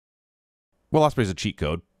Will Ospreay's a cheat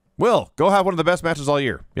code. Will, go have one of the best matches all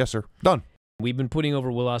year. Yes, sir. Done. We've been putting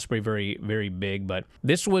over Will Ospreay very, very big, but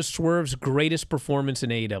this was Swerve's greatest performance in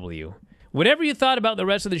AEW. Whatever you thought about the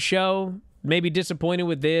rest of the show, maybe disappointed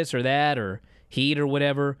with this or that or heat or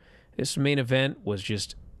whatever, this main event was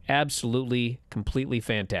just absolutely, completely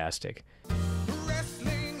fantastic.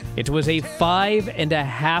 It was a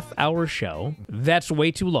 5.5-hour show. That's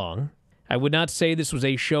way too long. I would not say this was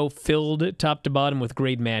a show filled top to bottom with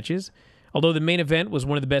great matches, although the main event was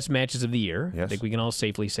one of the best matches of the year. Yes. I think we can all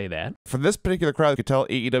safely say that. For this particular crowd, you could tell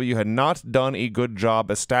AEW had not done a good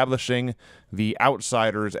job establishing the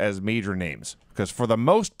outsiders as major names, because for the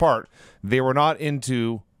most part, they were not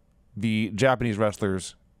into the Japanese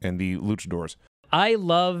wrestlers and the luchadors. I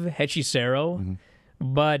love Hechicero,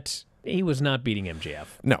 but he was not beating MJF.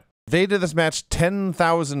 No. They did this match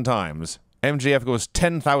 10,000 times. MJF goes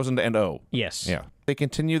 10,000-0. Yes. Yeah. They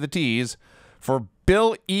continue the tease for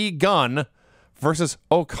Bill E. Gunn versus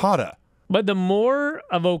Okada. But the more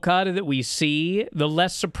of Okada that we see, the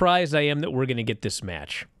less surprised I am that we're going to get this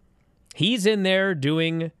match. He's in there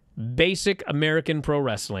doing basic American pro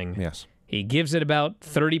wrestling. Yes. He gives it about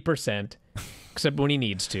 30%, except when he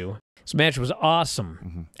needs to. This match was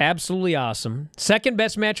awesome. Absolutely awesome. Second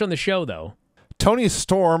best match on the show, though. Tony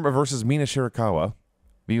Storm versus Mina Shirakawa.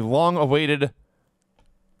 The long-awaited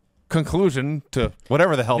conclusion to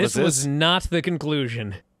whatever the hell this is. This was not the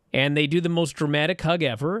conclusion. And they do the most dramatic hug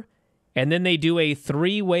ever. And then they do a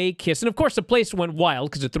three-way kiss. And, of course, the place went wild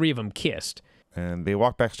because the three of them kissed. And they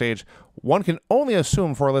walk backstage. One can only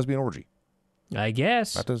assume for a lesbian orgy. I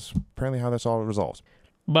guess. That is apparently how this all resolves.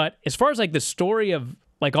 But as far as, like, the story of,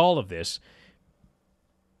 like, all of this,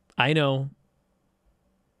 I know,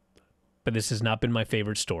 but this has not been my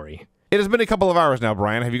favorite story. It has been a couple of hours now,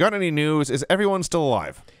 Brian. Have you got any news? Is everyone still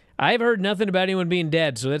alive? I've heard nothing about anyone being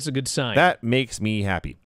dead, so that's a good sign. That makes me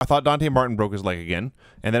happy. I thought Dante Martin broke his leg again.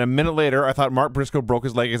 And then a minute later, I thought Mark Briscoe broke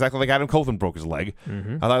his leg exactly like Adam Coulton broke his leg.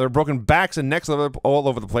 I thought they were broken backs and necks all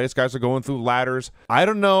over the place. Guys are going through ladders. I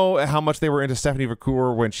don't know how much they were into Stephanie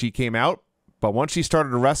Vacour when she came out, but once she started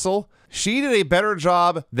to wrestle, she did a better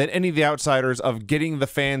job than any of the outsiders of getting the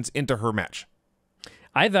fans into her match.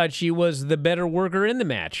 I thought she was the better worker in the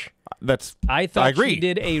match. I agree. She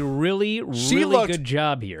did a really good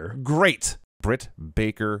job here. Great. Britt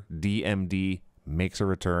Baker, DMD, makes a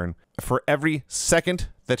return. For every second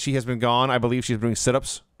that she has been gone, I believe she's doing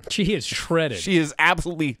sit-ups. She is shredded. She is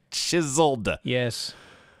absolutely chiseled. Yes.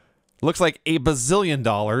 Looks like $1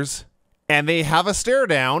 bazillion. And they have a stare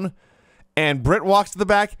down. And Britt walks to the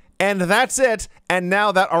back. And that's it. And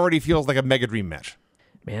now that already feels like a Mega Dream match.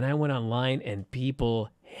 Man, I went online and people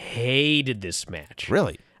hated this match.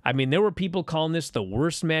 Really? I mean, there were people calling this the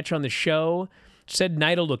worst match on the show. Said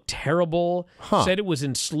Naito looked terrible. Said it was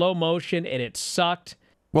in slow motion and it sucked.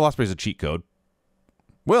 Will Ospreay's a cheat code.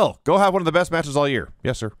 Will, go have one of the best matches all year.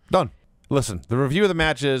 Yes, sir. Done. Listen, the review of the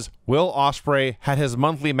match is Will Ospreay had his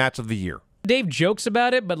monthly match of the year. Dave jokes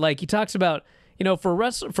about it, but like he talks about, you know,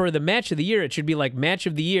 for the match of the year, it should be like match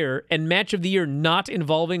of the year and match of the year not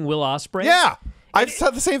involving Will Ospreay. Yeah, I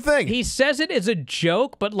said the same thing. He says it as a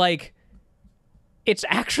joke, but like it's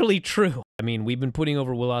actually true. I mean, we've been putting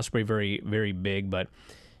over Will Ospreay very, very big, but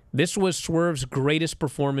this was Swerve's greatest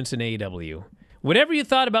performance in AEW. Whatever you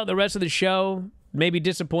thought about the rest of the show, maybe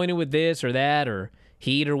disappointed with this or that or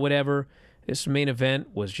heat or whatever, this main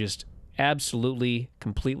event was just absolutely,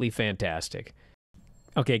 completely fantastic.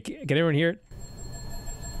 Okay, can everyone hear it?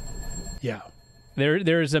 Yeah.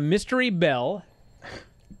 There's a mystery bell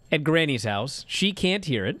at Granny's house. She can't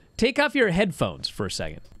hear it. Take off your headphones for a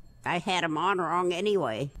second. I had them on wrong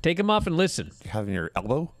anyway. Take them off and listen. You have in your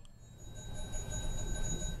elbow?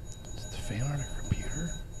 Is the fan on a computer?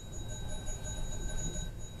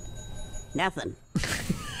 Nothing.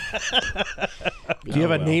 Do you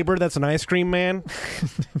have a neighbor that's an ice cream man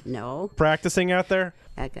No. practicing out there?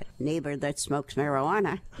 I got a neighbor that smokes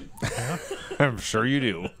marijuana. I'm sure you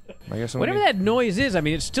do. I guess Whatever that noise is, I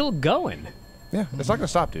mean, it's still going. Yeah, it's not going to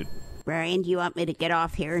stop, dude. Brian, do you want me to get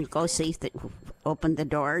off here and go see if open the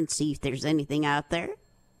door and see if there's anything out there?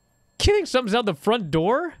 Do you think something's out the front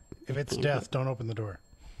door? If it's death, don't open the door.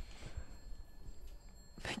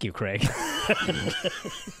 Thank you, Craig.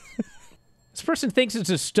 This person thinks it's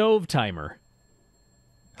a stove timer.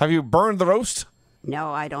 Have you burned the roast?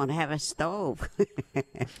 No, I don't have a stove.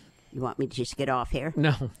 You want me to just get off here?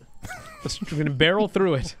 No. We're going to barrel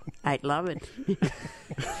through it. I'd love it.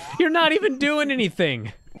 You're not even doing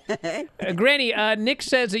anything. Granny, Nick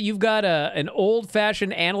says that you've got an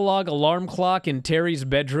old-fashioned analog alarm clock in Terry's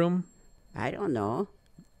bedroom. I don't know.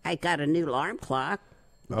 I got a new alarm clock,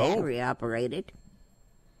 battery operated.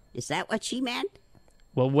 Is that what she meant?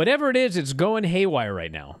 Well, whatever it is, it's going haywire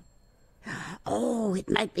right now. Oh, it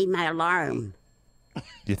might be my alarm. Do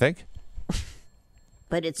you think?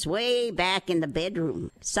 But it's way back in the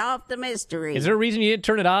bedroom. Solve the mystery. Is there a reason you didn't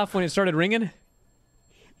turn it off when it started ringing?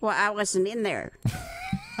 Well, I wasn't in there.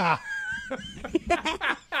 I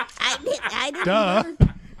didn't. Duh.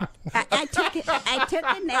 I took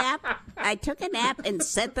a nap. I took a nap and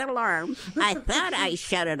set the alarm. I thought I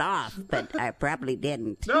shut it off, but I probably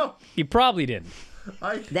didn't. No. You probably didn't.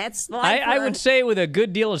 That's life. I would say with a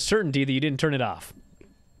good deal of certainty that you didn't turn it off.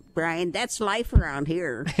 Brian, that's life around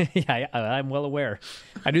here. Yeah, I'm well aware.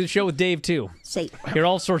 I do the show with Dave, too. Say, Hear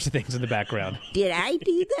all sorts of things in the background. did I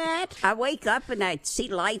do that? I wake up and I see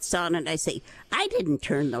lights on and I say, I didn't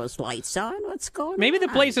turn those lights on. What's going on? Maybe the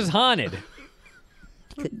place is haunted.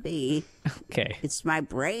 Could be. Okay. It's my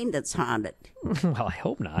brain that's haunted. Well, I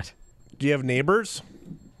hope not. Do you have neighbors?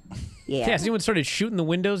 Yeah, has anyone started shooting the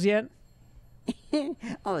windows yet?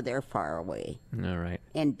 Oh, they're far away All right.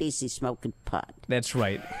 and busy smoking pot. That's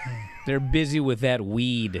right. They're busy with that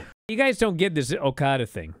weed. You guys don't get this Okada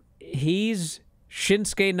thing. He's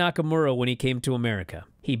Shinsuke Nakamura when he came to America.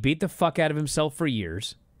 He beat the fuck out of himself for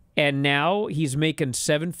years, and now he's making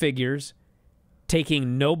 7 figures,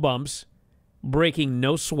 taking no bumps, breaking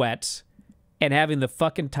no sweats, and having the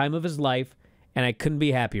fucking time of his life, and I couldn't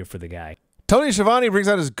be happier for the guy. Tony Schiavone brings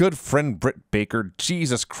out his good friend Britt Baker.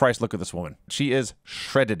 Jesus Christ, look at this woman. She is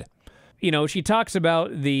shredded. You know, she talks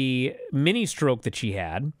about the mini stroke that she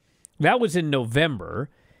had. That was in November,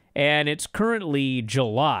 and it's currently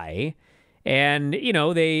July. And, you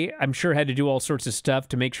know, they, I'm sure, had to do all sorts of stuff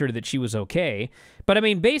to make sure that she was okay. But, I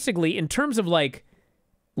mean, basically, in terms of, like,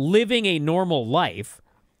 living a normal life,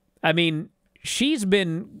 I mean, she's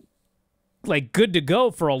been, like, good to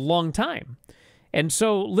go for a long time. And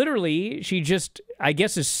so, literally, she just, I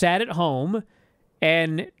guess, is sat at home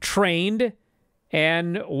and trained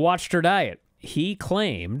and watched her diet. He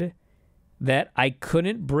claimed that I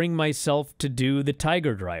couldn't bring myself to do the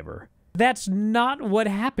Tiger Driver. That's not what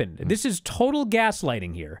happened. This is total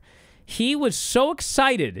gaslighting here. He was so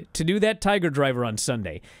excited to do that Tiger Driver on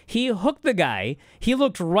Sunday. He hooked the guy, he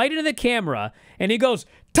looked right into the camera, and he goes,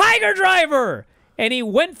 "Tiger Driver!" And he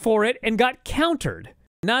went for it and got countered.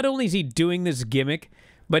 Not only is he doing this gimmick,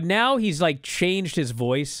 but now he's, like, changed his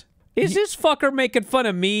voice. Is this fucker making fun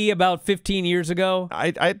of me about 15 years ago?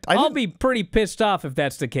 I'll be pretty pissed off if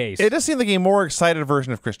that's the case. It does seem like a more excited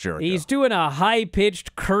version of Chris Jericho. He's doing a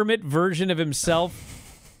high-pitched Kermit version of himself.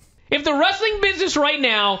 If the wrestling business right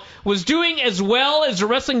now was doing as well as the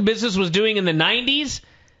wrestling business was doing in the 90s,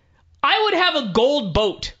 I would have a gold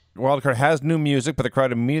boat. Wildcard has new music, but the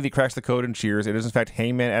crowd immediately cracks the code and cheers. It is, in fact,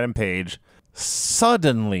 Hangman Adam Page.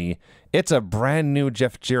 Suddenly, it's a brand new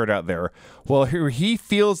Jeff Jarrett out there. Well, here he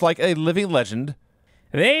feels like a living legend.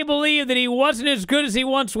 They believe that he wasn't as good as he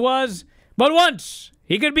once was, but once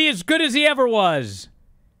he could be as good as he ever was.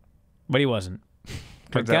 But he wasn't.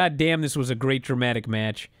 But goddamn, this was a great dramatic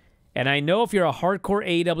match. And I know if you're a hardcore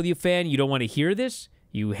AEW fan, you don't want to hear this.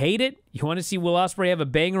 You hate it. You want to see Will Ospreay have a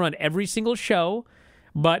banger on every single show.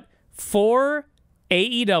 But for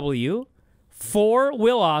AEW, for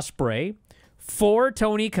Will Ospreay, for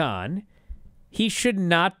Tony Khan, he should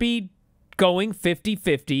not be going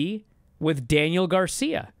 50-50 with Daniel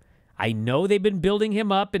Garcia. I know they've been building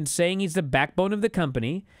him up and saying he's the backbone of the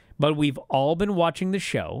company, but we've all been watching the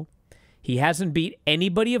show. He hasn't beat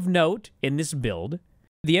anybody of note in this build.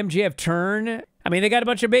 The MJF turn, I mean, they got a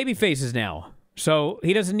bunch of baby faces now, so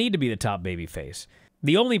he doesn't need to be the top baby face.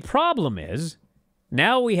 The only problem is,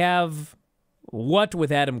 now we have what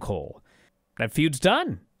with Adam Cole? That feud's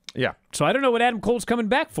done. Yeah. So I don't know what Adam Cole's coming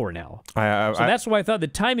back for now. So that's why I thought the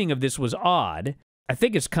timing of this was odd. I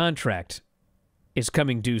think his contract is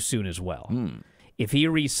coming due soon as well. If he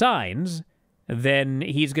re-signs, then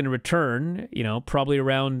he's going to return, you know, probably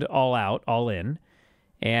around All Out, All In,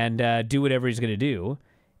 and do whatever he's going to do.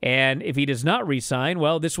 And if he does not re-sign,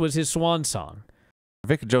 well, this was his swan song.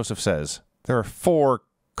 Vic Joseph says, there are 4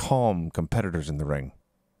 calm competitors in the ring.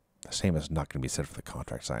 The same is not going to be said for the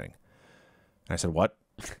contract signing. And I said, what?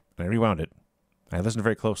 And I rewound it. I listened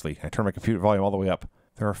very closely. I turned my computer volume all the way up.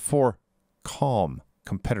 There are 4 calm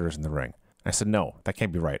competitors in the ring. I said, no, that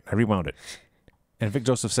can't be right. I rewound it. And Vic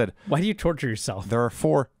Joseph said, why do you torture yourself? There are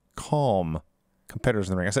 4 calm competitors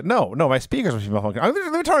in the ring. I said, no, my speakers must be malfunctioning.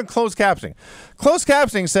 Let me turn on closed captioning. Closed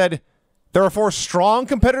captioning said, there are 4 strong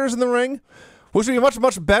competitors in the ring, which would be much,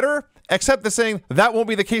 much better, except the saying that won't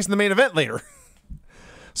be the case in the main event later.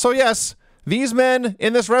 So yes, these men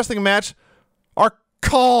in this wrestling match are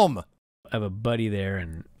calm. I have a buddy there,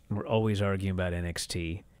 and we're always arguing about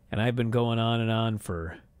NXT. And I've been going on and on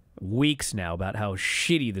for weeks now about how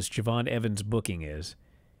shitty this Javon Evans booking is.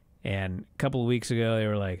 And a couple of weeks ago, they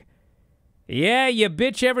were like, yeah, you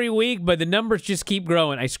bitch every week, but the numbers just keep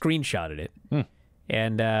growing. I screenshotted it.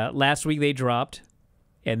 And last week they dropped,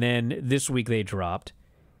 and then this week they dropped.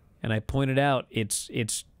 And I pointed out it's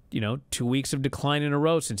 2 weeks of decline in a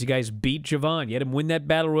row since you guys beat Javon. You had him win that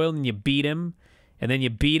Battle Royal, and you beat him. And then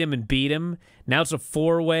you beat him and beat him. Now it's a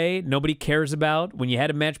 4-way nobody cares about. When you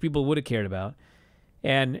had a match people would have cared about.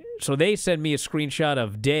 And so they sent me a screenshot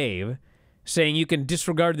of Dave saying you can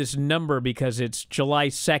disregard this number because it's July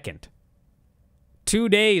 2nd. 2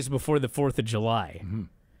 days before the 4th of July.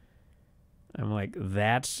 I'm like,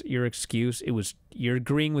 that's your excuse? You're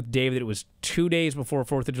agreeing with Dave that it was 2 days before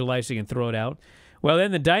 4th of July so you can throw it out? Well,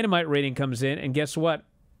 then the Dynamite rating comes in, and guess what?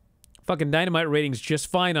 Fucking Dynamite rating's just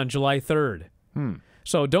fine on July 3rd.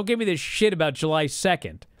 So don't give me this shit about July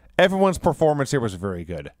 2nd. Everyone's performance here was very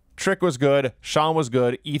good. Trick was good. Sean was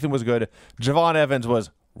good. Ethan was good. Javon Evans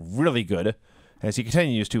was really good, as he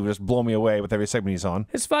continues to just blow me away with every segment he's on.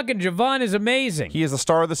 This fucking Javon is amazing. He is the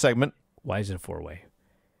star of the segment. Why is it a 4-way?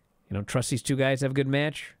 You don't trust these two guys to have a good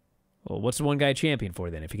match? Well, what's the one guy champion for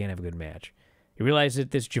then if you can't have a good match? You realize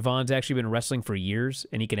that this Javon's actually been wrestling for years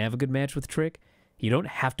and he can have a good match with Trick? You don't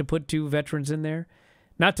have to put two veterans in there.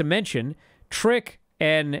 Not to mention, Trick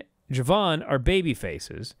and Javon are baby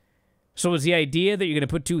faces. So is the idea that you're going to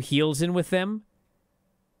put two heels in with them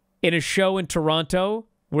in a show in Toronto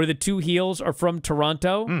where the two heels are from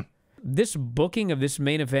Toronto? This booking of this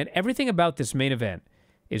main event, everything about this main event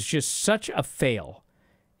is just such a fail.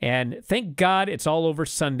 And thank God it's all over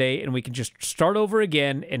Sunday and we can just start over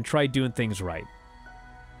again and try doing things right.